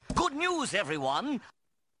Good news, everyone.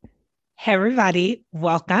 Hey, everybody.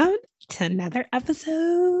 Welcome to another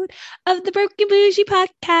episode of the Broken Bougie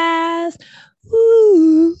Podcast.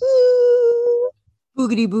 Woo, woo.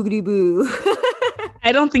 Boogity boogity boo.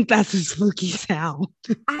 I don't think that's a spooky sound.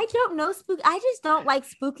 I don't know spooky. I just don't like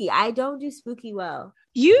spooky. I don't do spooky well.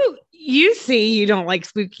 You say you don't like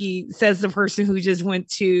spooky, says the person who just went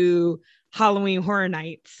to Halloween Horror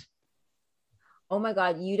Nights. Oh my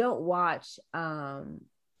God, you don't watch or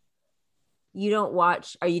you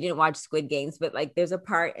didn't watch Squid Games, but like there's a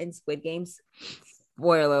part in Squid Games.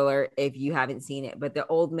 Spoiler alert if you haven't seen it, but the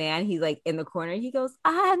old man, he's like in the corner, he goes,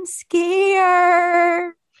 I'm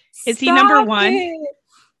scared. Is he number one?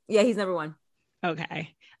 Yeah, he's number one.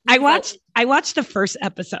 Okay. I watched the first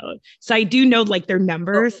episode, so I do know like their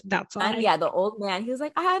numbers. That's why. Yeah, the old man, he was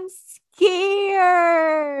like, I'm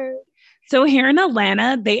scared. So here in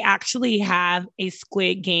Atlanta, they actually have a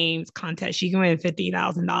Squid Games contest. You can win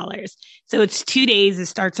 $50,000. So it's 2 days. It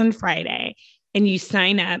starts on Friday, and you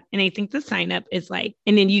sign up. And I think the sign up is like,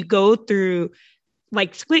 and then you go through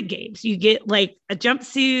like Squid Games. You get like a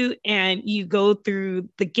jumpsuit, and you go through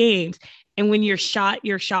the games. And when you're shot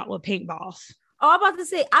with paintballs. Oh, I'm about to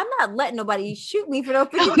say, I'm not letting nobody shoot me for no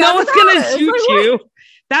 $50,000. No one's gonna shoot you.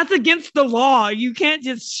 That's against the law. You can't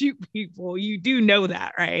just shoot people. You do know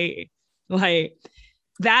that, right? Like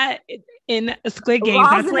that in Squid Games.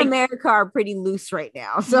 Laws in America are pretty loose right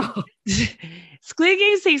now. So Squid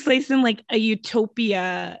Games takes place in like a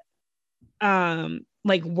utopia,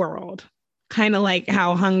 like world, kind of like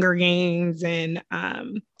how Hunger Games and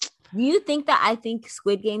Do you think that I think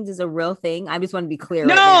Squid Games is a real thing? I just want to be clear.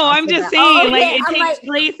 No, right I'm just saying, like it takes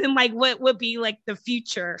place in like what would be like the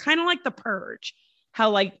future, kind of like The Purge.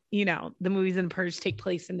 How like the movies in Purge take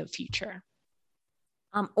place in the future.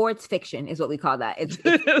 Or it's fiction, is what we call that. It's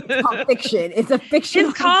called fiction. It's a fiction.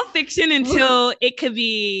 It's called fiction until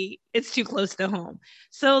it's too close to home.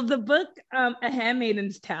 So the book, A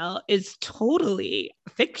Handmaid's Tale, is totally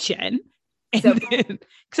fiction,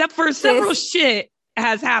 except for several shit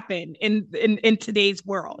has happened in today's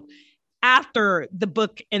world after the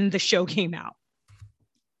book and the show came out.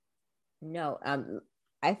 No,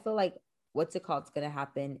 I feel like what's it called? It's gonna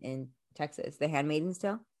happen in Texas. The Handmaid's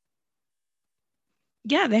Tale.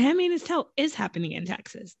 Yeah, The Handmaid's Tale is happening in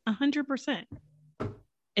Texas. 100%.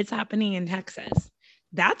 It's happening in Texas.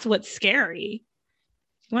 That's what's scary.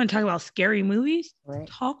 You want to talk about scary movies? Right.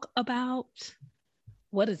 Talk about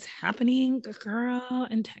what is happening, girl,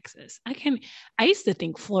 in Texas. I used to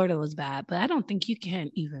think Florida was bad, but I don't think you can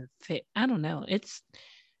even fit. I don't know.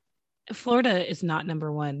 Florida is not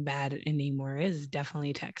number one bad anymore. It is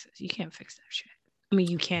definitely Texas. You can't fix that shit. I mean,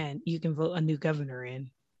 you can vote a new governor in.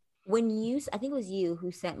 I think it was you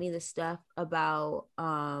who sent me the stuff about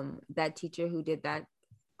that teacher who did that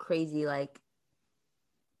crazy like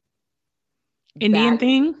Indian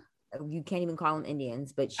thing. You can't even call them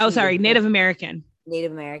Indians, but Native Americans.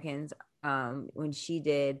 When she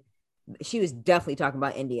was definitely talking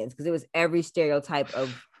about Indians because it was every stereotype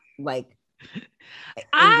of like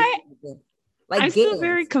I'm still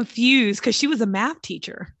very confused because she was a math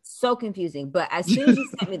teacher. So confusing. But as soon as you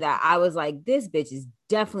sent me that, I was like, this bitch is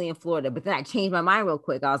definitely in Florida. But then I changed my mind real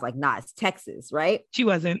quick. I was like, nah, it's Texas, right? She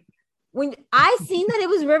wasn't. When I seen that it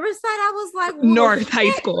was Riverside, I was like, North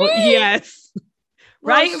High School. Yes.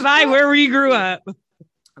 Right by where we grew up.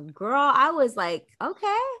 Girl, I was like,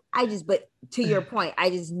 okay. But to your point,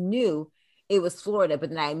 I just knew it was Florida, but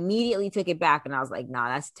then I immediately took it back and I was like, nah,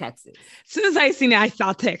 that's Texas. As soon as I seen it, I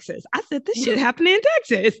saw Texas. I said, this shit happened in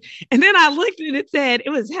Texas. And then I looked and it said, it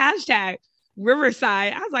was hashtag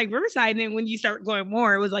Riverside. I was like, Riverside. And then when you start going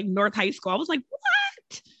more, it was like North High School. I was like,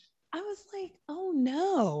 what? I was like, oh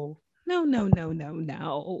no.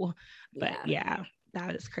 No. But yeah,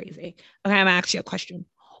 that is crazy. Okay, I'm gonna ask you a question.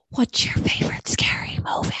 What's your favorite scary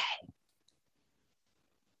movie?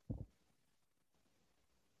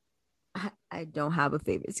 I don't have a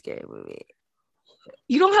favorite scary movie.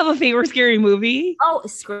 You don't have a favorite scary movie? Oh,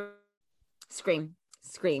 Scream.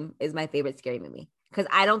 Scream is my favorite scary movie because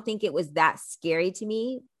I don't think it was that scary to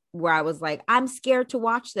me where I was like, I'm scared to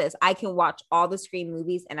watch this. I can watch all the Scream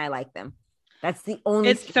movies and I like them. That's the only.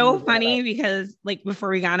 It's so funny because like before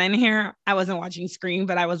we got in here, I wasn't watching Scream,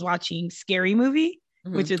 but I was watching Scary Movie,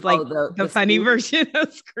 which is like the funny version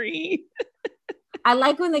of Scream. I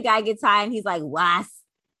like when the guy gets high and he's like, "What's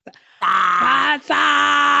Oh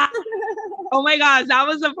my gosh, that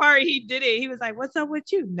was the part he did it. He was like, "What's up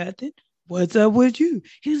with you? Nothing. What's up with you?"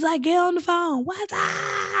 He was like, "Get on the phone. What's up?"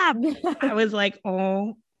 I was like,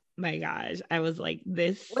 "Oh my gosh!" I was like,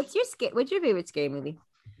 "This." What's your favorite scary movie?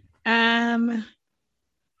 My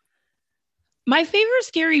favorite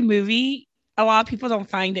scary movie a lot of people don't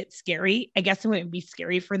find it scary. I guess it wouldn't be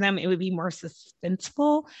scary for them. It would be more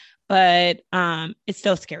suspenseful, but it's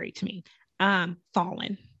still scary to me.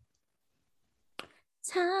 Fallen.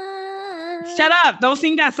 Shut Time. up. Don't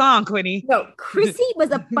sing that song, Quinny. No, Chrissy was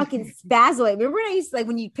a fucking spazzoid. Remember when I used to, like,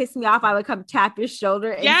 when you piss me off, I would come tap your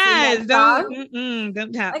shoulder and Yes, sing that song?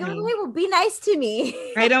 don't tap Like, I'm me. like, well, be nice to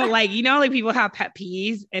me. I don't like, like people have pet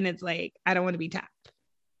peeves and it's like, I don't want to be tapped.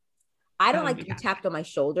 I don't like to be tapped on my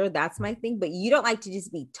shoulder. That's my thing. But you don't like to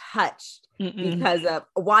just be touched because of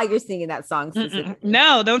while you're singing that song specifically.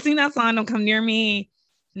 No, don't sing that song. Don't come near me.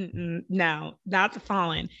 No, that's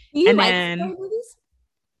Fallen. Do you like scary movies?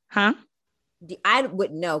 Huh? I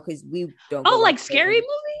wouldn't know because we don't. Oh, like scary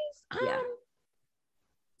movies? Yeah.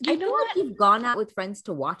 You know what? Like you've gone out with friends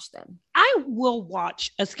to watch them. I will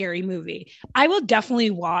watch a scary movie. I will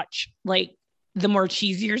definitely watch like the more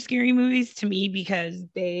cheesier scary movies to me because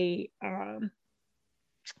they're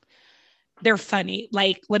funny.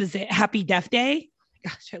 Like, what is it? Happy Death Day?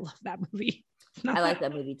 Gosh, I love that movie. I like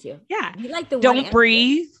that movie too. Yeah. You like the Don't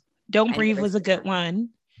Breathe. Don't Breathe was a good one.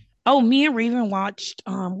 Oh, me and Raven watched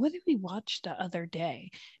what did we watch the other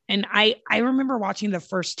day? And I remember watching the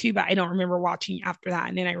first two, but I don't remember watching after that.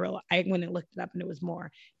 And then I realized I went and looked it up and it was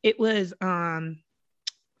more. It was oh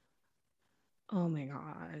my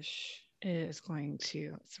gosh. It's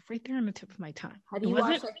right there on the tip of my tongue. Have you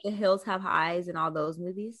watched like The Hills Have Eyes and all those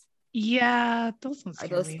movies? Yeah, those ones are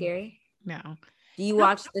those scary? No. Do you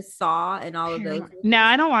watch The Saw and all of those movies? No,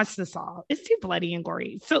 I don't watch The Saw. It's too bloody and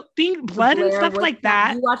gory. So being blood and stuff like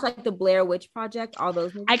that. You watch like the Blair Witch Project, all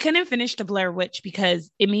those movies? I couldn't finish the Blair Witch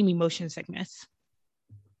because it made me motion sickness.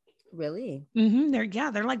 Really? They're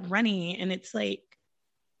like running and it's like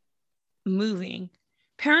moving.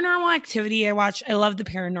 Paranormal Activity, I love the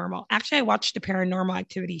paranormal. Actually, I watched the Paranormal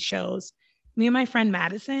Activity shows. Me and my friend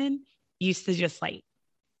Madison used to just like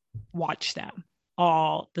watch them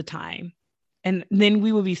all the time. And then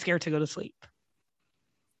we would be scared to go to sleep.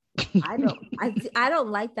 I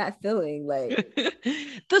don't like that feeling. Like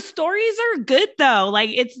the stories are good though.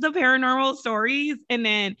 Like it's the paranormal stories. And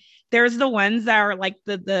then there's the ones that are like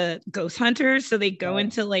the ghost hunters. So they go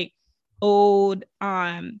into like old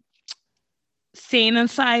sane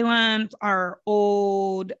asylums or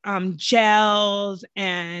old jails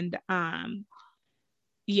and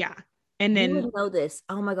yeah. And then you would know this.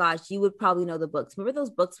 Oh my gosh, you would probably know the books. Remember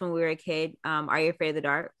those books when we were a kid? Are You Afraid of the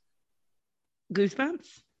Dark? Goosebumps?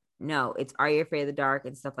 No, it's Are You Afraid of the Dark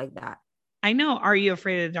and stuff like that. I know Are You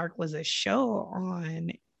Afraid of the Dark was a show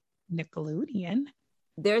on Nickelodeon.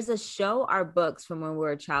 There's a show, our books from when we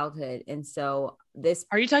were a childhood. And so this.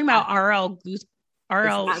 Are you talking about R.L. Stein?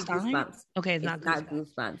 Goosebumps. Okay, it's not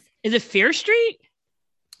Goosebumps. Is it Fear Street?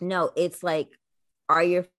 No, it's like Are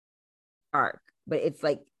You Afraid of the Dark? But it's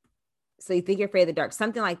like, so you think you're afraid of the dark,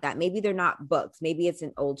 something like that. Maybe they're not books. Maybe it's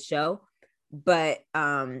an old show. But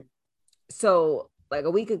so like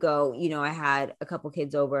a week ago, I had a couple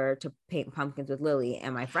kids over to paint pumpkins with Lily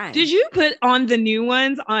and my friend. Did you put on the new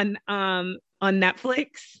ones on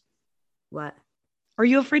Netflix? What? Are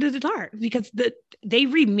You Afraid of the Dark? Because they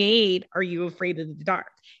remade Are You Afraid of the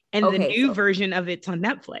Dark? And the new version of it's on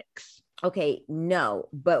Netflix. Okay, no.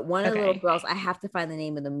 But one of the little girls, I have to find the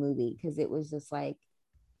name of the movie because it was just like,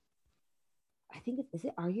 I think is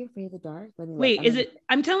it Are You Afraid of the Dark? Wait, is it?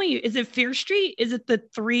 I'm telling you, is it Fear Street? Is it the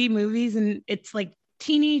 3 movies and it's like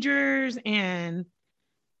teenagers and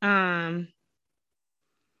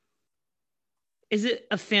is it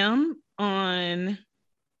a film on?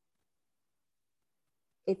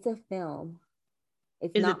 It's a film.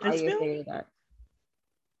 It's not Are You Afraid of the Dark.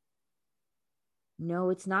 No,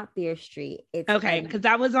 it's not Fear Street. It's okay, because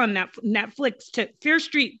that was on Netflix. Fear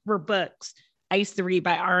Street were books I used to read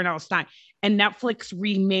by R.L. Stein, and Netflix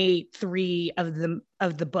remade 3 of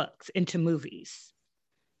the books into movies.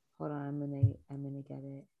 Hold on, I'm gonna get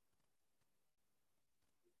it.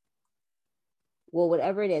 Well,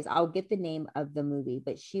 whatever it is, I'll get the name of the movie.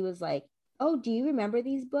 But she was like, "Oh, do you remember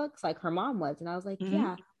these books?" Like her mom was, and I was like,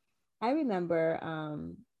 "Yeah, I remember.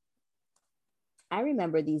 I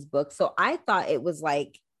remember these books." So I thought it was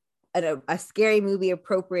like a scary movie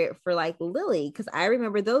appropriate for like Lily, because I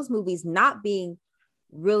remember those movies not being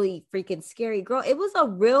really freaking scary. Girl, it was a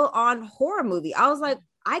real on horror movie. I was like,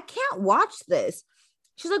 I can't watch this.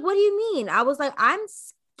 She's like, what do you mean? I was like, I'm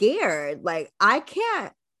scared. Like, I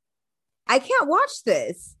can't watch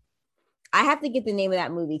this. I have to get the name of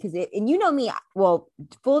that movie because and you know me, well,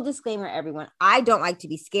 full disclaimer, everyone, I don't like to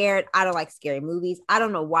be scared. I don't like scary movies. I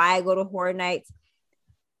don't know why I go to horror nights.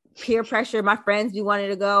 Peer pressure, my friends be wanting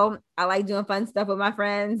to go. I like doing fun stuff with my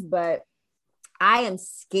friends, but I am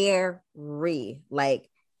scary. Like,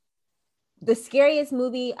 The scariest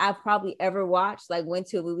movie I've probably ever watched, like went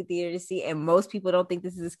to a movie theater to see, and most people don't think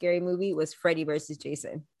this is a scary movie, was Freddy versus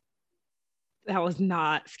Jason. That was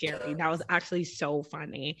not scary. That was actually so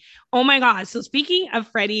funny. Oh my God. So speaking of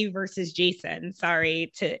Freddy versus Jason,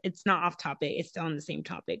 it's not off topic. It's still on the same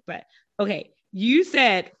topic, but okay. You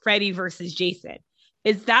said Freddy versus Jason.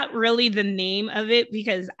 Is that really the name of it?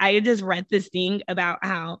 Because I just read this thing about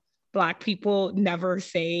how Black people never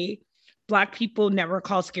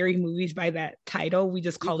call scary movies by that title. We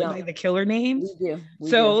just call it by the killer names. We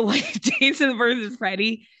do. Like Jason versus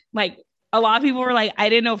Freddy, like a lot of people were like, I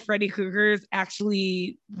didn't know Freddy Krueger's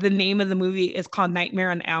actually the name of the movie is called Nightmare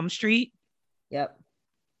on Elm Street. Yep.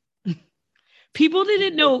 People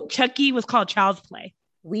didn't know Chucky was called Child's Play.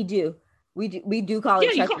 We do call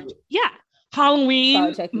it Chucky.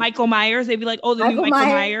 Halloween, Michael Myers. They'd be like, oh, the new Michael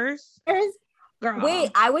Myers. Girl.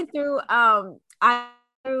 Wait, I went through a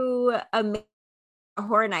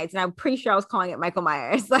Horror Nights, and I'm pretty sure I was calling it Michael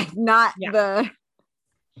Myers, like not the.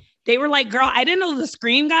 They were like, girl, I didn't know the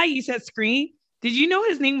Scream guy. You said Scream. Did you know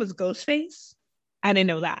his name was Ghostface? I didn't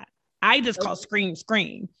know that. I just call Scream.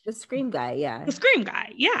 The Scream guy, yeah. The Scream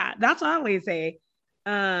guy, yeah. That's what I always say.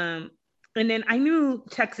 And then I knew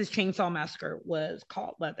Texas Chainsaw Massacre was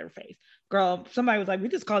called Leatherface. Girl, somebody was like, we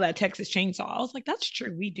just call that Texas Chainsaw. I was like, that's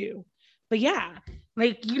true, we do. But yeah,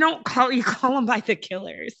 like you call them by the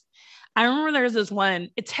killers. I remember there's this one.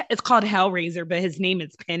 It's called Hellraiser, but his name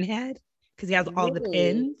is Pinhead because he has all the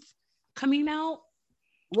pins coming out.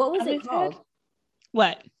 What was it called?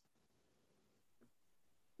 What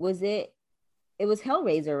was it? It was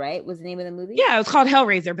Hellraiser, right? Was the name of the movie? Yeah, it was called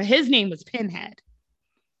Hellraiser, but his name was Pinhead.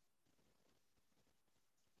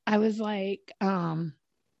 I was like,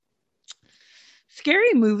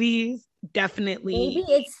 scary movies, definitely. Maybe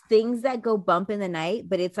it's Things That Go Bump in the Night,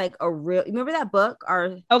 but it's like a real. Remember that book?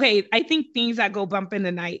 Okay, I think Things That Go Bump in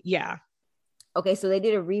the Night. Yeah. Okay, so they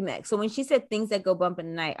did a remix. So when she said Things That Go Bump in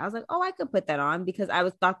the Night, I was like, oh, I could put that on because I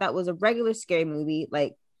thought that was a regular scary movie,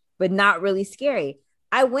 like, but not really scary.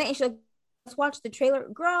 I went and she's like, let's watch the trailer.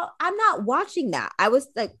 Girl, I'm not watching that. I was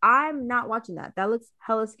like, I'm not watching that. That looks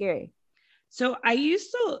hella scary. So I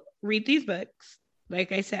used to read these books.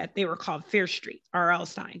 Like I said, they were called Fear Street, R.L.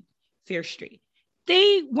 Stine, Fear Street.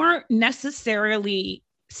 They weren't necessarily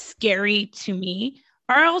scary to me.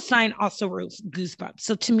 R.L. Stine also wrote Goosebumps.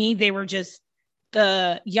 So to me, they were just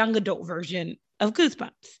the young adult version of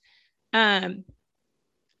Goosebumps.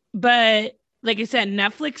 But like I said,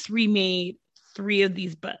 Netflix remade 3 of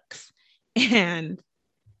these books, and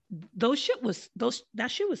that shit was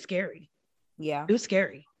scary. Yeah, it was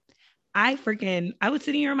scary. I was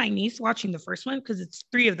sitting here with my niece watching the first one because it's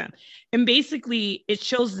 3 of them, and basically it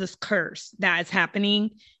shows this curse that is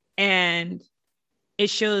happening, and it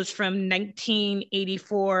shows from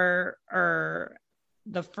 1984 or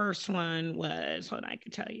the first one was, hold on, I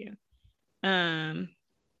can tell you.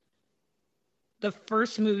 The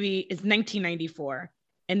first movie is 1994,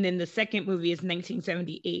 and then the second movie is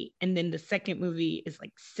 1978, and then the second movie is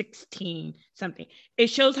like 16 something. It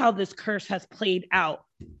shows how this curse has played out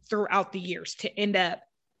throughout the years to end up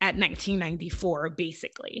at 1994,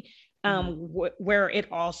 basically, where it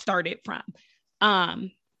all started from. I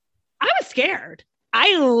was scared.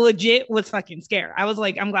 I legit was fucking scared. I was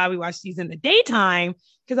like, I'm glad we watched these in the daytime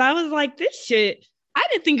because I was like, this shit, I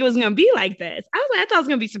didn't think it was going to be like this. I thought it was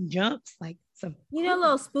going to be some jumps, like some, a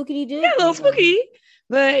little spooky dude. Yeah, a little spooky.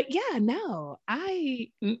 But yeah, no,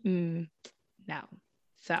 no.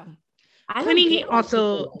 So Honey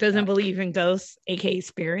also doesn't believe in ghosts, aka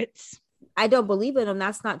spirits. I don't believe in them.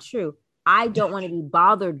 That's not true. I don't want to be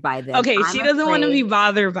bothered by them. Okay, she doesn't want to be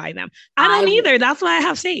bothered by them. I don't either. That's why I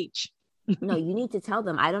have Sage. No, you need to tell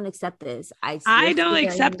them I don't accept this. I don't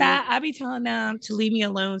accept that. I be telling them to leave me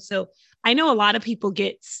alone. So I know a lot of people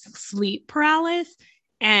get sleep paralysis,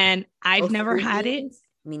 and I've never had it.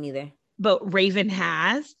 Me neither. But Raven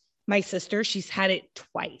has. My sister, she's had it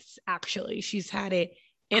twice. Actually, she's had it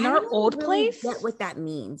in our old place. Get what that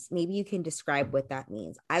means? Maybe you can describe what that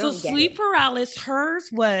means. I don't get sleep paralysis. Hers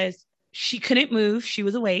was she couldn't move. She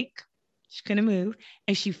was awake. She couldn't move,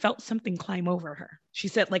 and she felt something climb over her. She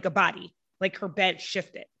said like a body, like her bed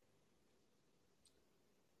shifted.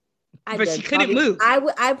 But she couldn't move. I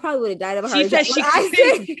probably would have died of a heart attack. She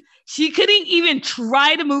said she couldn't even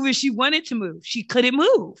try to move if she wanted to move. She couldn't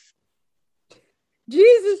move.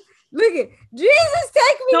 Jesus, look at Jesus,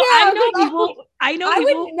 take me now. I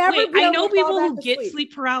know people who get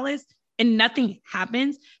sleep paralysis and nothing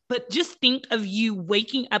happens, but just think of you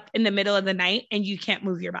waking up in the middle of the night and you can't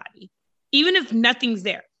move your body. Even if nothing's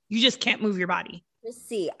there, you just can't move your body. Let's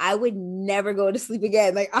see, I would never go to sleep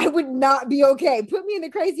again. Like, I would not be okay. Put me in the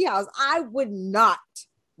crazy house. I would not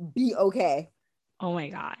be okay. Oh my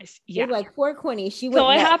gosh. Yeah. Like 420. She went So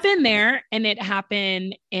it nuts. happened there, and it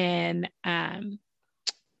happened in a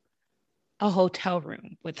hotel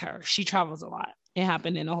room with her. She travels a lot. It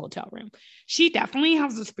happened in a hotel room. She definitely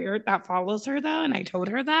has a spirit that follows her though, and I told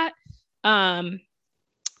her that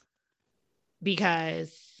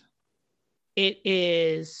because it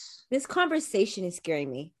is. This conversation is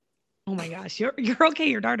scaring me. Oh my gosh, you're okay.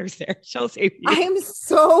 Your daughter's there. She'll save you. I am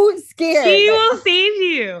so scared. She will save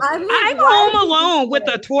you. I'm home alone with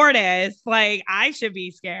a tortoise. Like, I should be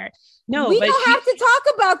scared. No, we don't have to talk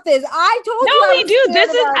about this. I told you. No, we do.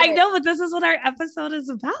 This is, I know, but this is what our episode is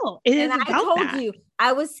about. It is about that. I told you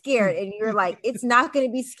I was scared, and you're like, it's not going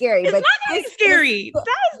to be scary. It's but not going to be scary.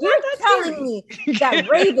 You're telling me that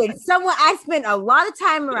Raven, someone I spent a lot of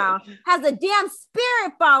time around, has a damn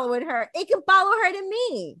spirit following her. It can follow her to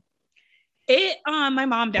me. My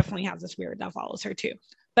mom definitely has a spirit that follows her too.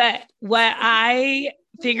 But what I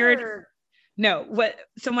figured,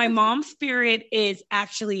 so my mom's spirit is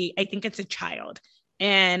actually, I think it's a child.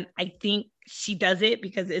 And I think she does it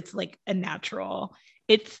because it's like a natural.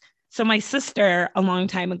 So my sister a long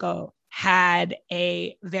time ago had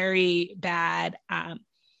a very bad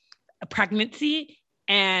pregnancy,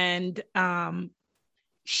 and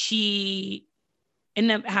she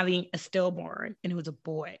ended up having a stillborn, and it was a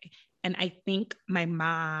boy. And I think my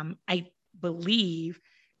mom, I believe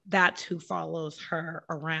that's who follows her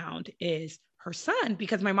around is her son,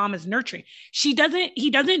 because my mom is nurturing. He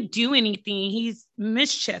doesn't do anything. He's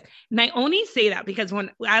mischief. And I only say that because when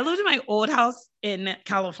I lived in my old house in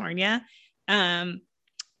California, my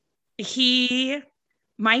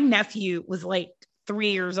nephew was like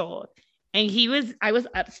 3 years old, and I was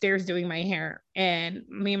upstairs doing my hair, and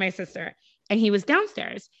me and my sister, and he was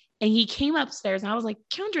downstairs. And he came upstairs, and I was like,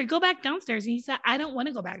 Kendra, go back downstairs. And he said, I don't want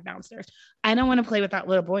to go back downstairs. I don't want to play with that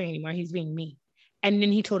little boy anymore. He's being mean. And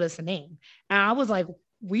then he told us a name. And I was like,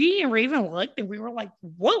 we and Raven looked, and we were like,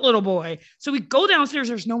 what little boy? So we go downstairs.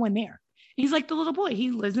 There's no one there. And he's like, the little boy.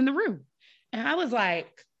 He lives in the room. And I was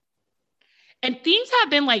like, and things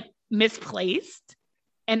have been like misplaced.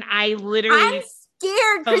 And I literally. I'm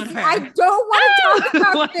scared, Chrissy. I don't want to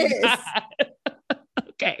talk about this. God.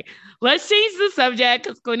 Okay, let's change the subject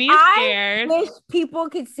because Quinny is scared. I wish people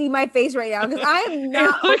could see my face right now because I am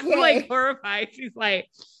not okay. Like horrified. She's like,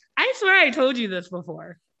 I swear I told you this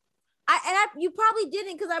before. You probably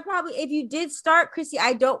didn't, because if you did start, Chrissy,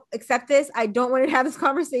 I don't accept this. I don't want to have this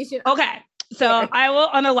conversation. Okay, so I will,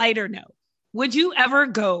 on a lighter note, would you ever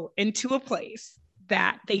go into a place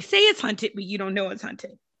that they say it's haunted, but you don't know it's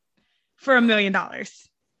haunted for $1 million? $1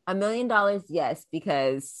 million, yes,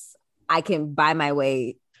 because I can buy my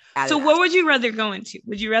way out So of that. What would you rather go into?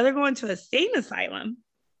 Would you rather go into a sane asylum,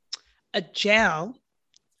 a jail?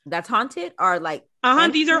 That's haunted, or like?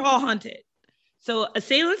 These are all haunted. So a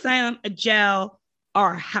sane asylum, a jail,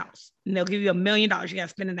 or a house. And they'll give you $1 million. You got to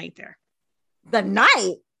spend the night there. The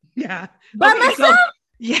night? Yeah. By myself?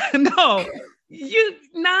 No. You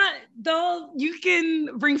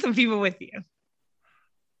can bring some people with you.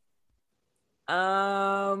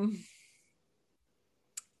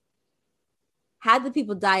 How'd the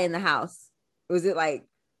people die in the house? Was it like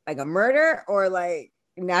a murder or like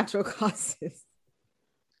natural causes?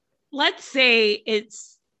 Let's say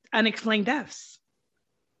it's unexplained deaths.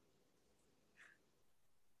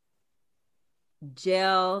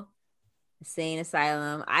 Jail, insane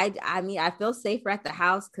asylum. I mean, I feel safer at the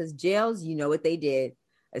house because jails, you know what they did.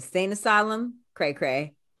 A insane asylum,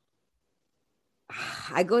 cray.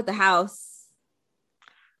 I go with the house.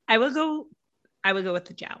 I would go with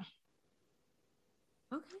the jail.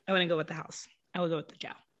 Okay. I wouldn't go with the house. I would go with the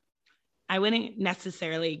jail. I wouldn't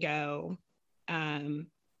necessarily go.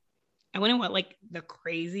 I wouldn't want like the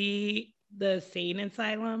sane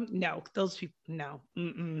asylum. No, those people. No.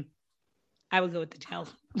 Mm-mm. I would go with the jail.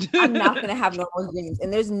 I'm not gonna have normal dreams,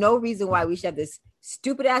 and there's no reason why we should have this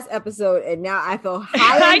stupid ass episode. And now I feel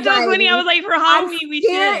high. I told Winnie, I was like, for Halloween we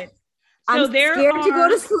should. I'm scared to go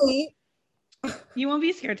to sleep. You won't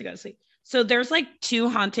be scared to go to sleep. So there's like 2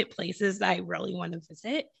 haunted places that I really want to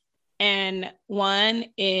visit. And one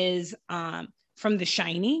is from The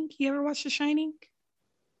Shining. You ever watch The Shining?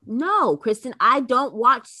 No, Kristen, I don't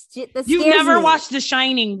watch shit that You've never watched The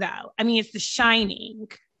Shining, though. I mean, it's The Shining.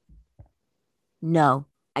 No,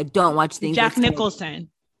 I don't watch things. Jack Nicholson.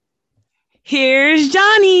 Here's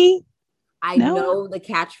Johnny. I know the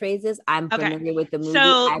catchphrases. I'm familiar with the movie.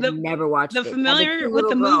 So I've never watched it. Familiar with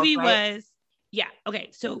the movie was, yeah. Okay.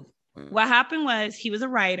 So what happened was he was a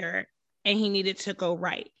writer and he needed to go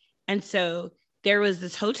write. And so there was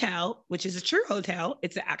this hotel, which is a true hotel.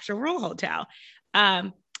 It's an actual real hotel.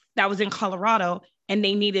 that was in Colorado, and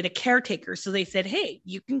they needed a caretaker. So they said, hey,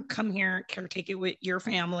 you can come here, caretake it with your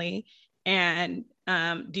family, and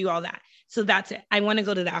do all that. So that's it. I want to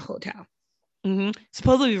go to that hotel.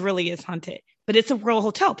 Supposedly really is haunted, but it's a real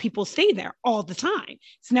hotel. People stay there all the time.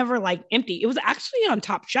 It's never like empty. It was actually on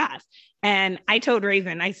Top Chef. And I told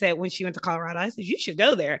Raven, I said, when she went to Colorado, I said, you should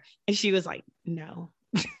go there. And she was like, no.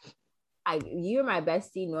 You're my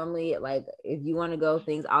bestie. Normally, like, if you want to go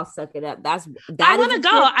things, I'll suck it up. I want to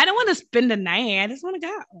go. I don't want to spend the night. I just want to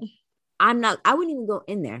go. I wouldn't even go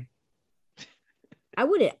in there. I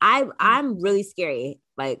wouldn't. I'm really scary.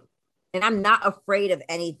 Like, and I'm not afraid of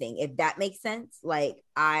anything, if that makes sense. Like,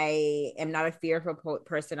 I am not a fearful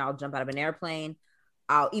person. I'll jump out of an airplane.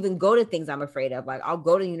 I'll even go to things I'm afraid of. Like, I'll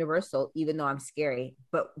go to Universal, even though I'm scary.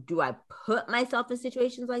 But do I put myself in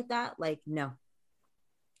situations like that? Like, no.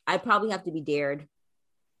 I'd probably have to be dared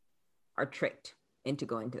or tricked into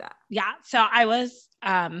going to that. Yeah. So I was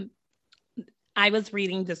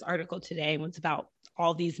reading this article today. It was about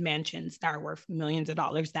all these mansions that are worth millions of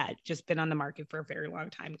dollars that just been on the market for a very long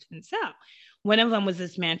time and sell. One of them was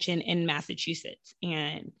this mansion in Massachusetts,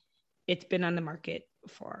 and it's been on the market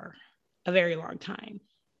for a very long time.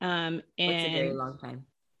 And what's a very long time?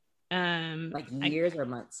 Like years or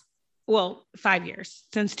months? Well, 5 years,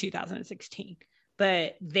 since 2016.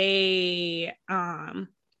 But they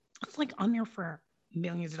it's like on there for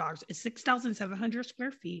millions of dollars. It's 6,700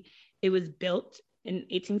 square feet. It was built in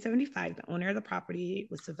 1875. The owner of the property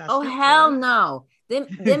was Sylvester. Oh, hell no. Them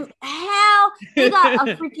hell, they got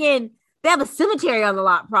they have a cemetery on the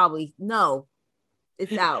lot, probably. No,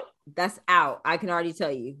 it's out. That's out. I can already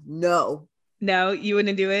tell you. No, you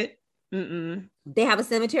wouldn't do it. Mm-mm. They have a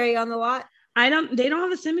cemetery on the lot? They don't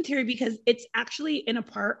have a cemetery because it's actually in a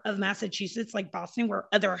part of Massachusetts, like Boston, where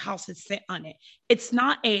other houses sit on it. It's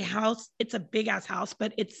not a house. It's a big ass house,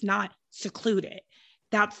 but it's not secluded.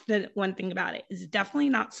 That's the one thing about it. It's definitely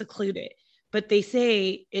not secluded, but they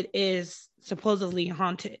say it is supposedly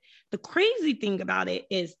haunted. The crazy thing about it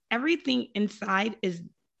is everything inside is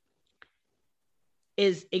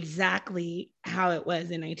exactly how it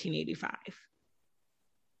was in 1985.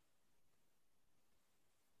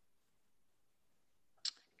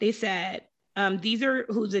 They said, these are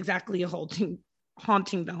who's exactly haunting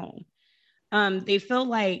the home. They feel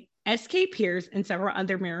like S.K. Pierce and several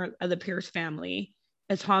other members of the Pierce family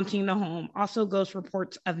is haunting the home. Also, ghost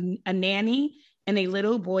reports of a nanny and a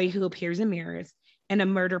little boy who appears in mirrors and a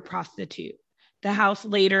murder prostitute. The house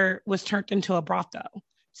later was turned into a brothel.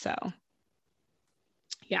 So,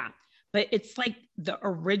 yeah. But it's like the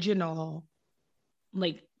original,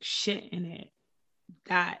 like, shit in it.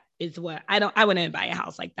 That is what I wouldn't buy a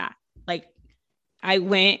house like that. Like, I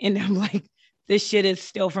went and I'm like, this shit is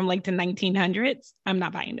still from like the 1900s. I'm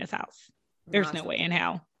not buying this house. There's no way in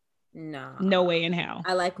hell. No way in hell.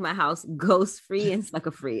 I like my house ghost free and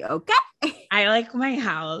sucker free. Okay. I like my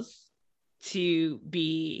house to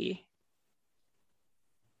be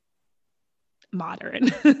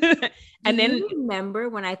modern. And then you remember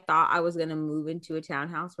when I thought I was going to move into a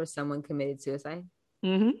townhouse where someone committed suicide?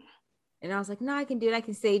 Mm-hmm. And I was like, no, I can do it. I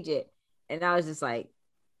can sage it. And I was just like,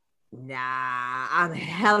 nah, I'm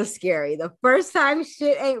hella scary. The first time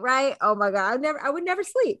shit ain't right. Oh my God. I would never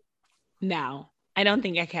sleep. No, I don't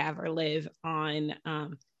think I could ever live in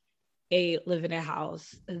a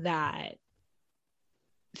house that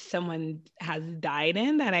someone has died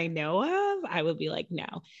in that I know of. I would be like,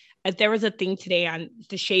 no. If there was a thing today on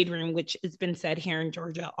the Shade Room, which has been said here in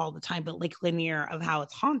Georgia all the time, but Lake Lanier, of how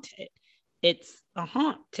it's haunted. It's a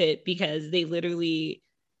haunted because they literally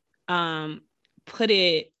put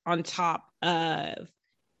it on top of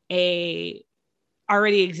a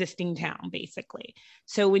already existing town, basically.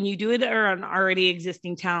 So when you do it on an already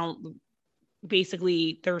existing town,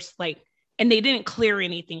 basically there's like, and they didn't clear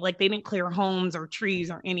anything, like they didn't clear homes or trees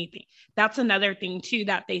or anything. That's another thing too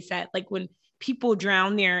that they said, like when people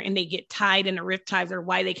drown there and they get tied in the rift tides, or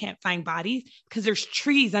why they can't find bodies, because there's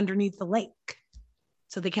trees underneath the lake,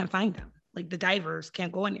 so they can't find them. Like the divers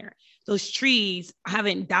can't go in there. Those trees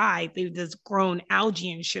haven't died. They've just grown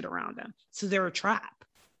algae and shit around them. So they're a trap.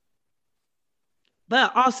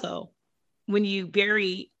 But also when you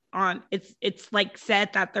bury on, it's like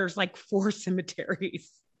said that there's like 4 cemeteries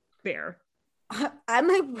there. I'm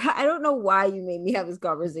like, I don't know why you made me have this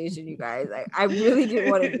conversation, you guys. I really didn't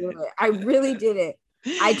want to do it. I really didn't.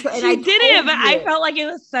 I did, but I felt like it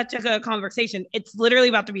was such a good conversation. It's literally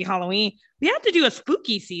about to be Halloween. We have to do a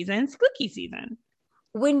spooky season.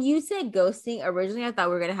 When you said ghosting, originally I thought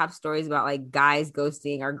we were gonna have stories about like guys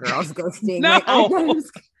ghosting or girls ghosting. No, like,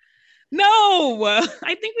 no,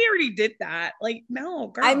 I think we already did that. Like, no,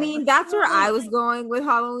 girl. I mean, that's where I was going with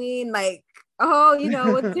Halloween. Like,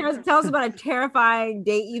 Oh, tell us about a terrifying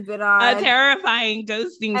date you've been A on. terrifying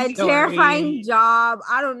ghosting A story. terrifying job.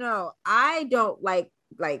 I don't know. I don't like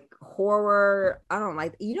horror. I don't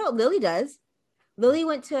like. Lily does. Lily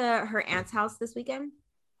went to her aunt's house this weekend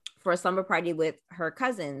for a slumber party with her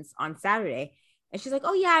cousins on Saturday, and she's like,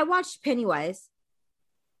 "Oh yeah, I watched Pennywise."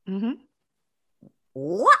 Mm-hmm.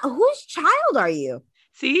 What? Whose child are you?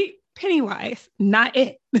 See, Pennywise, not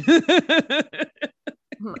it.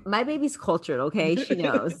 My baby's cultured, okay? She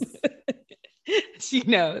knows. She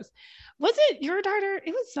knows. Was it your daughter?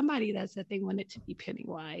 It was somebody that said they wanted to be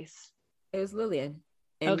Pennywise. It was Lillian.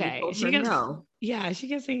 And Okay. she gets, no. Yeah, she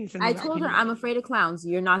kept saying something. I told her, I'm afraid of clowns.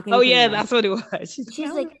 You're not going to. Oh, yeah, that's what it was.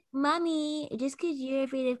 She's like, Mommy, just because you're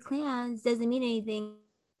afraid of clowns doesn't mean anything.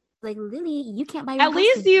 Like, Lily, you can't buy your At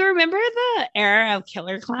least, do you remember the era of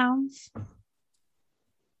killer clowns?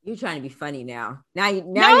 You're trying to be funny now. No,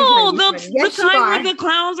 the time where the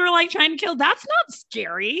clowns were like trying to kill. That's not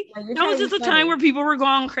scary. No, that was just a time where people were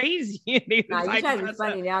going crazy. You're trying to be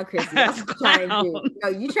funny now, Chrissy. That's what you're trying to do. No,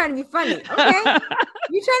 you're trying to be funny. Okay,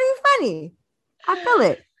 you're trying to be funny. I feel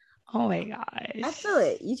it. Oh my gosh. I feel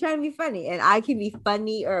it. You trying to be funny, and I can be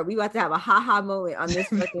funny, or we about to have a haha moment on this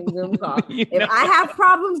fucking Zoom call. If I have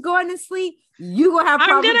problems going to sleep, you gonna have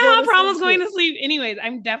problems. I'm gonna have problems going to sleep anyways.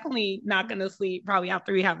 I'm definitely not gonna sleep probably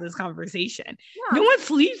after we have this conversation. No one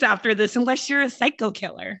sleeps after this unless you're a psycho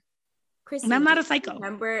killer. Chrissy, and I'm not a psycho.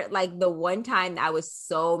 Remember, like the one time I was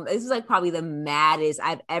this was like probably the maddest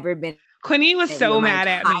I've ever been. Quinny was so mad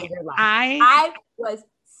at me. I was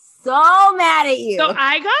so mad at you. So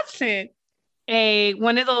I got sent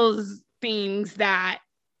one of those things that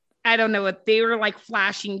I don't know what they were like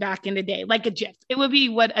flashing back in the day, like a GIF. It would be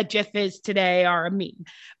what a GIF is today or a meme,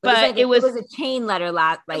 but it was a chain letter,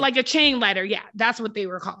 like a chain letter. Yeah, that's what they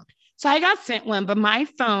were called. So I got sent one, but my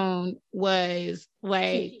phone was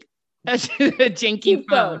like a janky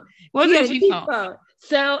phone. It wasn't a cheap phone.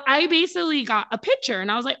 So I basically got a picture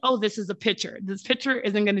and I was like, oh, this is a picture. This picture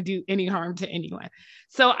isn't going to do any harm to anyone.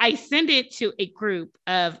 So I sent it to a group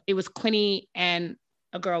it was Quinny and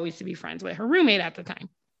a girl we used to be friends with, her roommate at the time.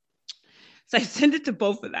 So I sent it to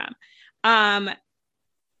both of them.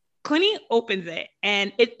 Quinny opens it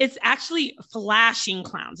and it's actually flashing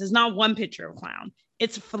clowns. It's not one picture of clown.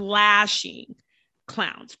 It's flashing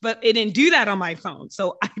clowns, but it didn't do that on my phone.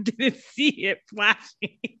 So I didn't see it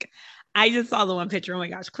flashing. I just saw the one picture. Oh my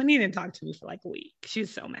gosh. Quinny didn't talk to me for like a week. She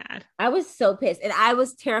was so mad. I was so pissed. And I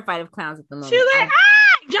was terrified of clowns at the moment. She was like,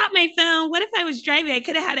 I dropped my phone. What if I was driving? I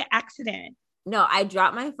could have had an accident. No, I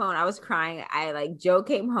dropped my phone. I was crying. Joe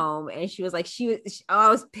came home and she was like, I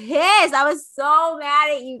was pissed. I was so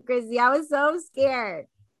mad at you, Chrissy. I was so scared.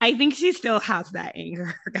 I think she still has that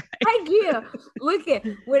anger. Guys. I do. Look at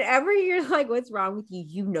whenever you're like, what's wrong with you?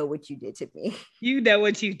 You know what you did to me. You know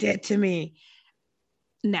what you did to me.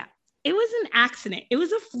 No, it was an accident. It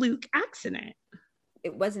was a fluke accident.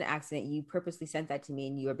 It was an accident. You purposely sent that to me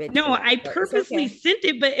and you were a bit. No, I purposely sent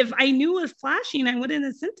it, but if I knew it was flashing, I wouldn't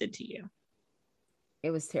have sent it to you. It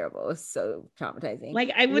was terrible. It was so traumatizing.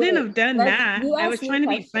 Like I wouldn't have done that. I was trying to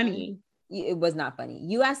be funny. It was not funny.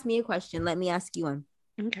 You asked me a question. Let me ask you one.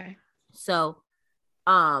 Okay. So,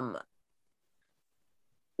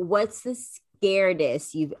 what's the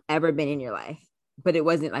scaredest you've ever been in your life? But it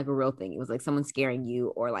wasn't like a real thing. It was like someone scaring you,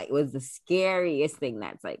 or like it was the scariest thing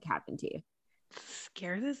that's like happened to you.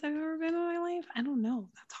 Scariest I've ever been in my life? I don't know.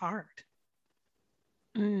 That's hard.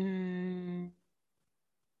 I don't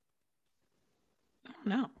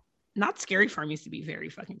know. Not Scary Farm used to be very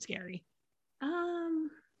fucking scary.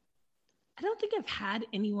 I don't think I've had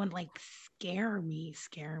anyone like scare me.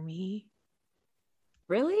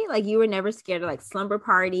 Really? Like you were never scared of like slumber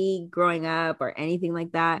party growing up or anything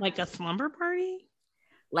like that? Like a slumber party?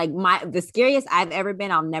 Like the scariest I've ever been,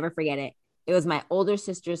 I'll never forget it. It was my older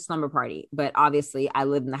sister's slumber party, but obviously I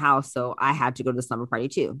lived in the house, so I had to go to the slumber party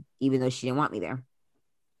too, even though she didn't want me there.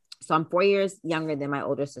 So I'm 4 years younger than my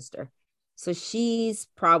older sister. So she's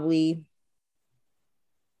probably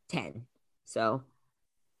 10. So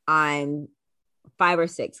I'm 5 or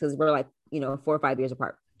 6 because we're like, 4 or 5 years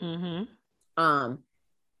apart. Mm-hmm.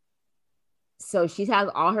 So she has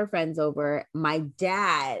all her friends over. My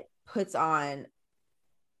dad puts on,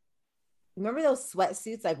 remember those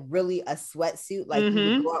sweatsuits, like really a sweatsuit, like you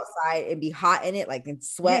would go outside and be hot in it, like in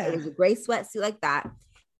sweat. Yeah. It was a gray sweatsuit like that.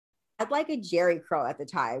 I had like a Jerry curl at the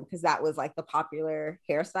time because that was like the popular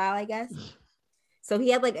hairstyle, I guess. So he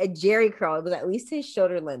had like a Jerry curl. It was at least his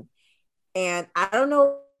shoulder length. And I don't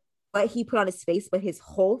know what he put on his face, but his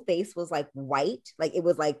whole face was like white. Like it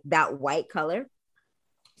was like that white color.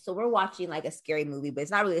 So we're watching like a scary movie, but it's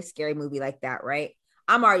not really a scary movie like that, right?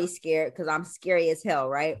 I'm already scared because I'm scary as hell,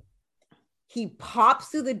 right? He pops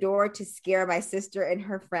through the door to scare my sister and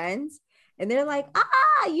her friends. And they're like,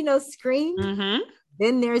 scream. Mm-hmm.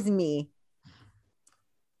 Then there's me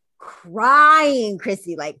crying,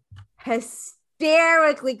 Chrissy, like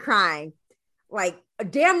hysterically crying. Like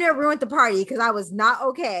damn near ruined the party because I was not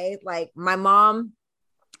okay. Like my mom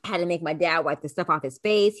had to make my dad wipe the stuff off his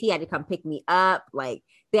face. He had to come pick me up. Like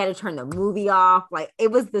they had to turn the movie off. Like it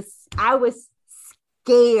was this, I was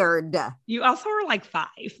scared. You also were like 5.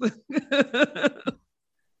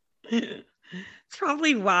 It's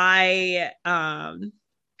probably why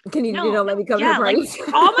can you let me come to the parties?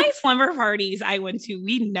 Like all my slumber parties I went to,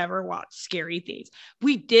 we never watched scary things.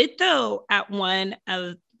 We did though at one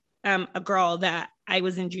of a girl that I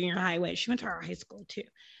was in junior high with. She went to our high school too.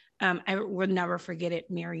 I will never forget it,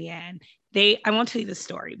 Marianne. I won't tell you the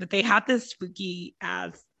story, but they had this spooky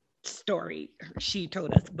ass story. She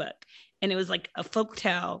told us book, and it was like a folk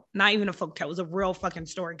tale, not even a folk tale. It was a real fucking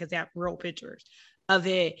story because they have real pictures of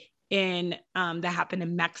it in that happened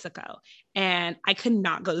in Mexico. And I could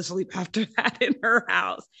not go to sleep after that in her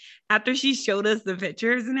house after she showed us the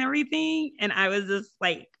pictures and everything. And I was just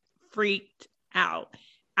like freaked out.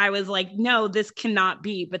 I was like, no, this cannot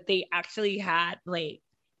be. But they actually had like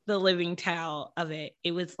the living tale of it.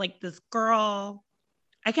 It was like this girl,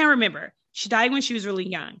 I can't remember. She died when she was really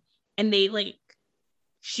young. And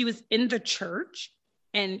she was in the church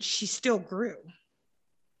and she still grew.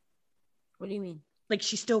 What do you mean? Like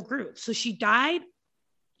she still grew. So she died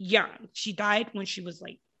young. She died when she was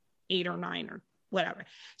like 8 or 9 or whatever.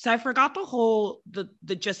 So I forgot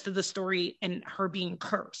the gist of the story and her being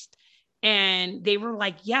cursed. And they were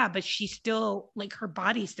like, yeah, but she still, like her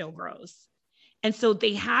body still grows. And so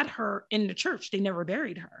they had her in the church. They never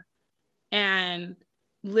buried her. And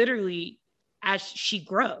literally as she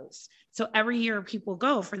grows. So every year people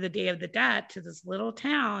go for the Day of the Dead to this little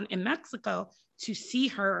town in Mexico to see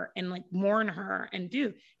her and like mourn her and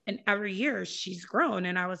do. And every year she's grown.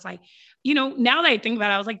 And I was like, now that I think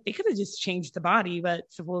about it, I was like, they could have just changed the body, but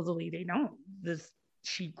supposedly they don't.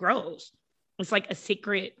 She grows. It's like a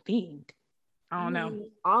sacred thing. I don't know.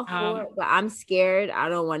 All for it, but I'm scared. I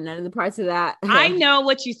don't want none of the parts of that. I know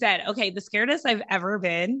what you said. Okay, the scaredest I've ever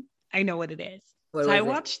been, I know what it is. I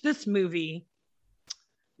watched this movie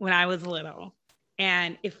when I was little,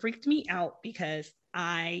 and it freaked me out because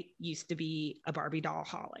I used to be a Barbie doll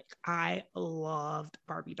holic. I loved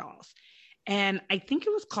Barbie dolls. And I think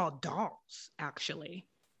it was called Dolls, actually.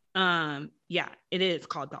 Yeah, it is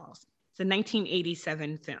called Dolls. It's a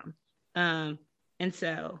 1987 film. And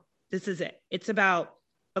so this is it. It's about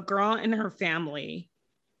a girl and her family.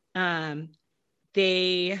 Their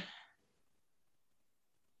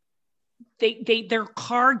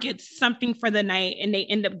car gets something for the night and they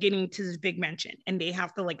end up getting to this big mansion and they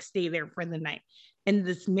have to like stay there for the night. And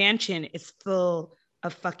this mansion is full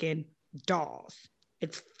of fucking dolls.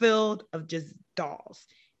 It's filled of just dolls.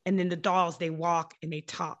 And then the dolls, they walk and they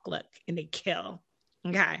talk, look, and they kill.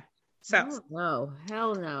 Okay. So no,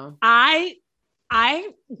 hell no. I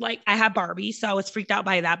had Barbie, so I was freaked out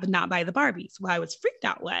by that, but not by the Barbies. What I was freaked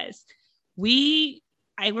out was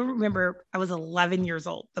I remember I was 11 years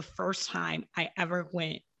old, the first time I ever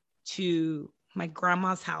went to my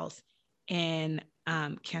grandma's house in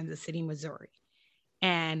Kansas City, Missouri.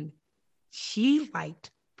 And she liked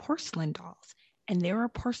porcelain dolls. And there were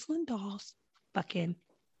porcelain dolls fucking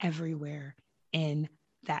everywhere in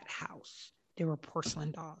that house. There were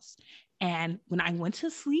porcelain dolls. And when I went to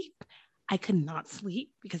sleep, I could not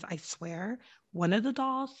sleep because I swear one of the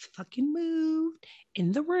dolls fucking moved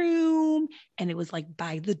in the room and it was like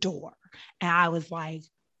by the door. And I was like,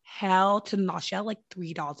 hell to no. She had like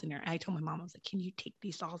 3 dolls in there. And I told my mom, I was like, can you take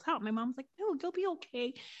these dolls out? My mom was like, no, they'll be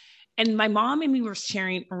okay. And my mom and me were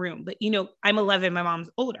sharing a room, but I'm 11, my mom's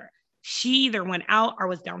older. She either went out or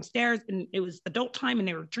was downstairs and it was adult time and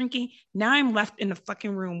they were drinking. Now I'm left in the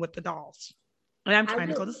fucking room with the dolls and I'm trying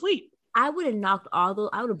to go to sleep. I would have knocked all those.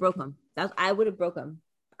 I would have broke them. I would have broke them.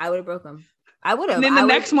 I would have. And then the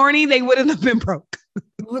next morning they wouldn't have been broke.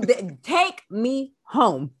 Take me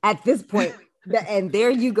home at this point. And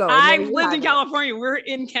there you go. I've lived in California. We're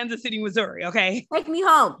in Kansas City, Missouri. Okay. Take me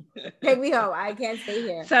home. I can't stay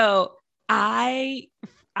here. So I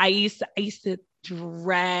used to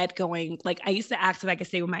dread going, like I used to ask if I could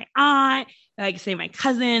stay with my aunt, if I could stay with my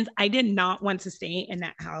cousins. I did not want to stay in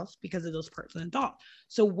that house because of those porcelain dolls.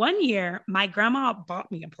 So one year my grandma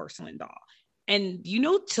bought me a porcelain doll. And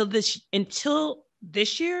until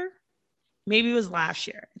this year, maybe it was last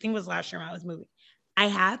year. I think it was last year when I was moving. I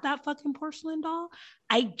had that fucking porcelain doll.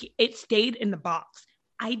 It stayed in the box.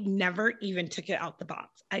 I never even took it out the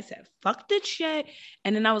box. I said, fuck this shit.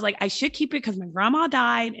 And then I was like, I should keep it because my grandma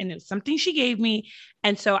died and it was something she gave me.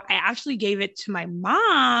 And so I actually gave it to my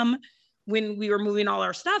mom when we were moving all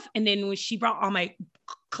our stuff. And then when she brought all my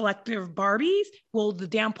collective Barbies, well, the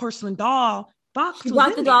damn porcelain doll box. She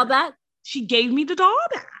brought the doll back? She gave me the doll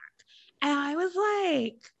back. And I was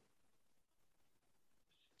like,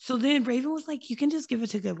 so then Raven was like, you can just give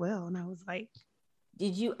it to Goodwill. And I was like,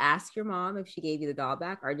 did you ask your mom if she gave you the doll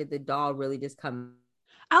back, or did the doll really just come?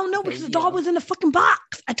 I don't know, because the doll was in the fucking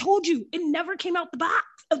box. I told you, it never came out the box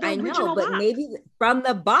of the original box. But maybe from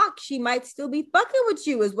the box, she might still be fucking with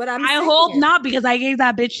you, is what I'm saying. I hope not, because I gave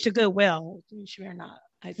that bitch to Goodwill. You sure not?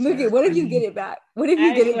 Look at, what if you get it back? What if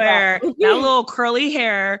you get it back? That little curly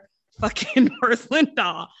hair fucking porcelain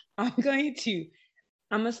doll. I'm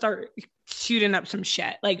gonna start shooting up some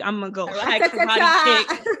shit. Like, I'm gonna go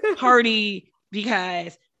party,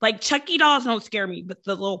 because like Chucky dolls don't scare me, but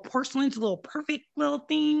the little porcelains, little perfect little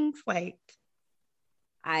things, like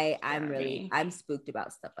I'm spooked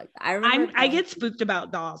about stuff like that. I get spooked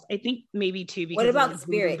about dolls. I think maybe too. Because what about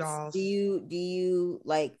spirits? Dolls. Do you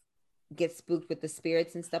like get spooked with the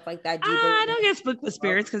spirits and stuff like that? I don't get spooked with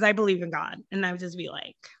spirits because I believe in God, and I would just be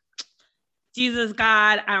like, Jesus,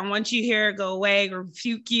 God, I don't want you here. Go away.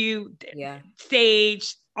 Refute you. Yeah.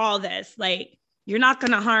 Stage all this. Like, you're not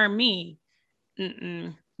gonna harm me.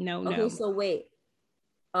 No. Okay, so wait.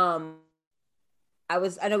 I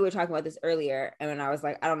know we were talking about this earlier, and when I was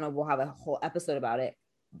like, I don't know, we'll have a whole episode about it,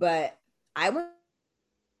 but I would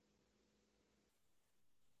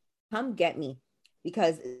come get me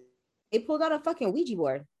because they pulled out a fucking Ouija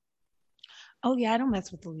board. Oh yeah, I don't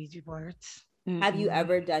mess with the Ouija boards. Have you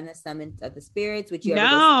ever done a summon of the spirits?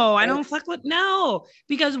 No, I don't fuck with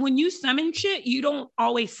because when you summon shit, you don't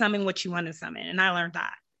always summon what you want to summon, and I learned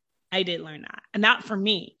that. I did learn that, and not for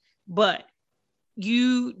me, but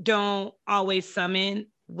you don't always summon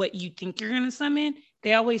what you think you're going to summon.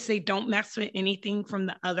 They always say don't mess with anything from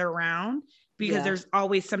the other round, because there's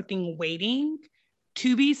always something waiting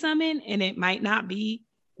to be summoned, and it might not be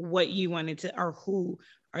what you wanted to, or who,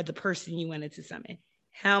 or the person you wanted to summon.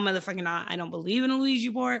 Hell motherfucking not. I don't believe in a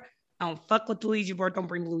Ouija board. I don't fuck with the Ouija board. Don't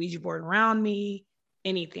bring the Ouija board around me.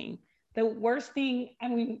 Anything. The worst thing, I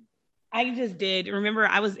mean, I just did. Remember,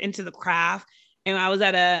 I was into the craft, and I was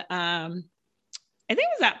at I think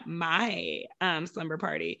it was at my slumber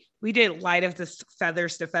party. We did Light of the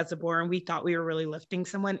Feathers to Fezziborn, and we thought we were really lifting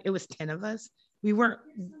someone. It was 10 of us. We weren't.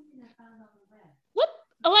 What?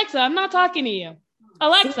 Alexa, I'm not talking to you.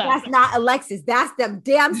 Alexa. That's not Alexis. That's them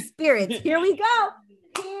damn spirits. Here we go.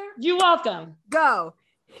 You're welcome. Go.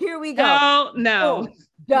 Here we go. No.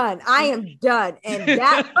 Done. I am done. And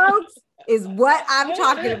that, folks, is what I'm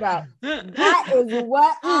talking about. That is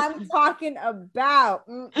what I'm talking about.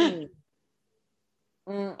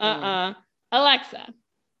 Alexa.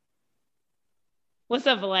 What's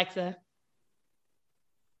up, Alexa?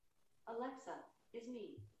 Alexa, it's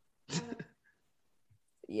me.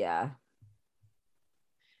 Yeah.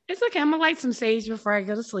 It's okay. I'm gonna light some sage before I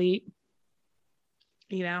go to sleep.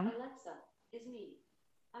 You know? Alexa, it's me.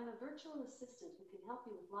 I'm a virtual assistant who can help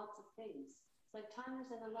you with lots of things. It's like timers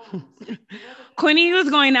and alarms. Quinny was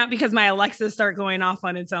going out because my Alexa started going off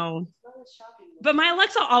on its own. But my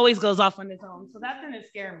Alexa always goes off on its own, so that didn't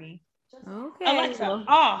scare me. Okay. Alexa,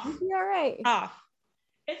 off. You'll be all right. Off.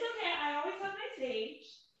 It's okay. I always have my sage,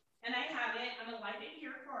 and I have it. I'm gonna light it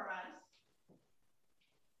here for us.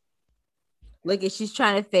 Look, if she's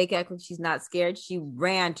trying to fake act like she's not scared, she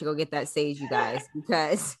ran to go get that sage, you guys,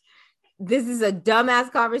 because this is a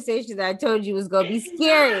dumbass conversation that I told you was going to be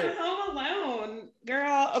scary. I'm home alone,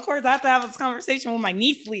 girl. Of course, I have to have this conversation with my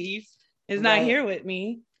niece, please. Is not here with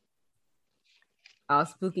me. Oh,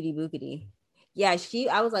 spookity bookity. Yeah,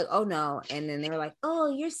 I was like, oh no. And then they were like,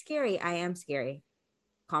 oh, you're scary. I am scary.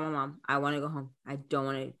 Call my mom. I want to go home. I don't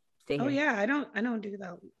want to stay here. Oh yeah, I don't do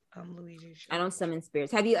that. Luigi. I don't summon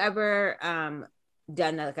spirits. Have you ever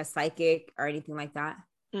done like a psychic or anything like that?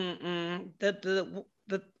 The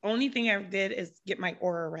only thing I did is get my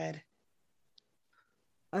aura read.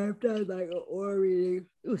 I've done like an aura reading.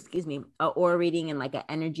 Ooh, excuse me, an aura reading and like an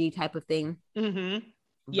energy type of thing.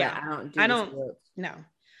 Yeah, I don't. No,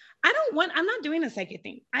 I'm not doing a psychic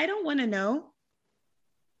thing. I don't want to know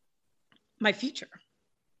my future.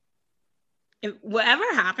 If whatever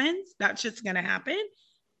happens, that's just gonna happen.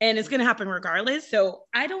 And it's going to happen regardless. So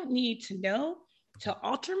I don't need to know to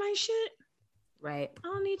alter my shit. Right. I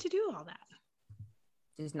don't need to do all that.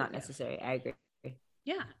 It's not necessary. I agree.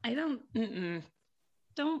 Yeah. I don't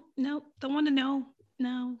want to know.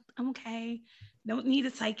 No, I'm okay. Don't need a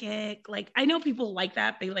psychic. Like, I know people like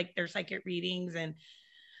that. They like their psychic readings, and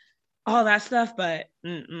all that stuff, but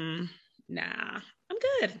nah, I'm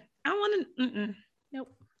good. I don't want to.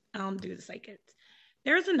 Nope, I don't do the psychics.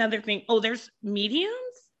 There's another thing. Oh, there's mediums.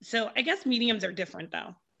 So I guess mediums are different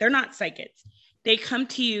though. They're not psychics. They come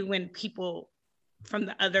to you when people from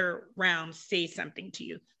the other realm say something to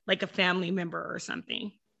you, like a family member or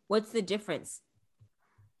something. What's the difference?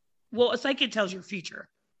 Well, a psychic tells your future,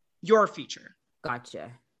 your future.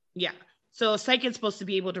 Gotcha. Yeah. So a psychic's supposed to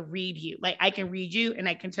be able to read you. Like I can read you and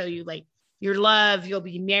I can tell you like your love, you'll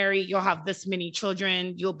be married, you'll have this many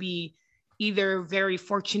children, you'll be either very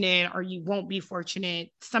fortunate or you won't be fortunate.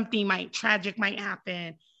 Something tragic might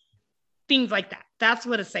happen. Things like that. That's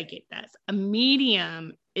what a psychic does. A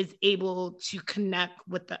medium is able to connect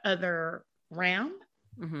with the other realm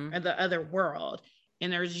or the other world.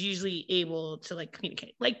 And they're usually able to like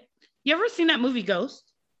communicate. Like, you ever seen that movie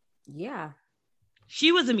Ghost? Yeah.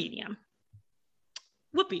 She was a medium.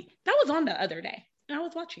 Whoopi. That was on the other day. And I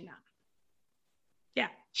was watching that. Yeah.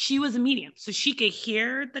 She was a medium. So she could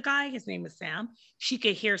hear the guy. His name was Sam. She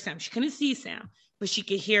could hear Sam. She couldn't see Sam, but she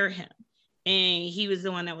could hear him. And he was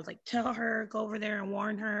the one that was like, tell her, go over there and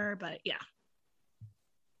warn her. But yeah.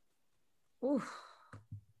 Oof.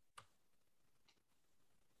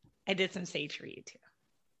 I did some sage for you too.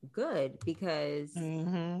 Good, because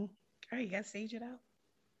All right, you gotta sage it out.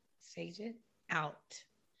 Sage it out.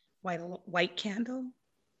 White candle.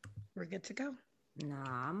 We're good to go. Nah,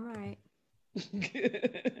 I'm all right.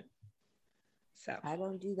 So I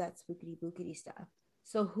don't do that spookity bookity stuff.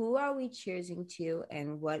 So who are we cheersing to,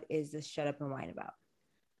 and what is this shut up and whine about?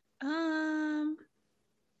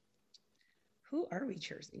 Who are we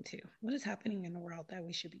cheersing to? What is happening in the world that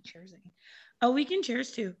we should be cheersing? Oh, we can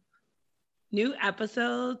cheers to new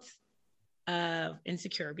episodes of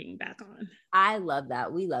Insecure being back on. I love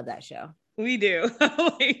that. We love that show. We do.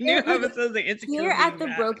 Like, new episodes of Insecure. Here at the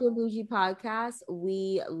back. Broken Bougie podcast,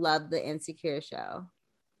 we love the Insecure show.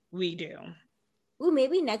 We do. Ooh,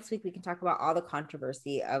 maybe next week we can talk about all the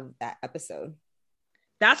controversy of that episode.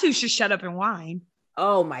 That's who should shut up and whine.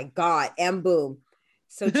 Oh my God. And boom.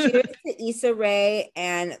 So cheers to Issa Rae,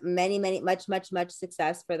 and much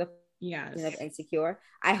success for the of Insecure.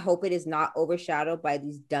 I hope it is not overshadowed by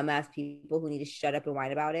these dumbass people who need to shut up and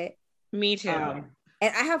whine about it. Me too. And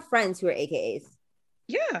I have friends who are AKAs.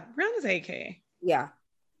 Yeah, Brown is AKA. Yeah.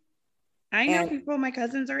 I know people, my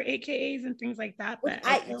cousins are AKAs and things like that. But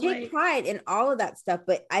I take pride in all of that stuff,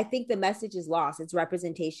 but I think the message is lost. It's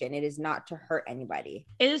representation. It is not to hurt anybody.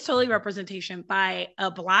 It is totally representation by a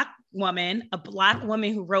Black woman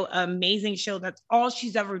who wrote an amazing show. That's all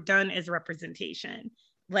she's ever done is representation.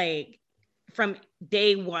 Like from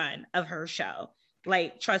day one of her show.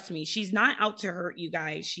 Like, trust me, she's not out to hurt you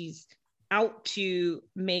guys. She's out to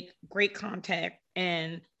make great content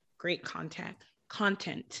and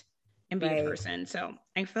content and be a person. So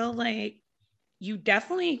I feel like you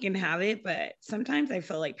definitely can have it, but sometimes I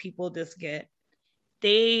feel like people just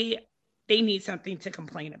they need something to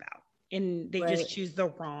complain about and they just choose the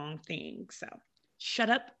wrong thing. So shut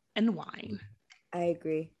up and whine. I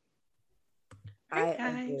agree. Right,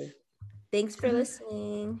 guys. Agree. Thanks for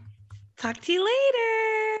listening. Talk to you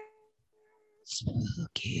later.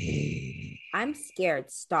 Spooky. I'm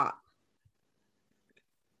scared. Stop.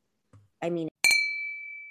 I mean,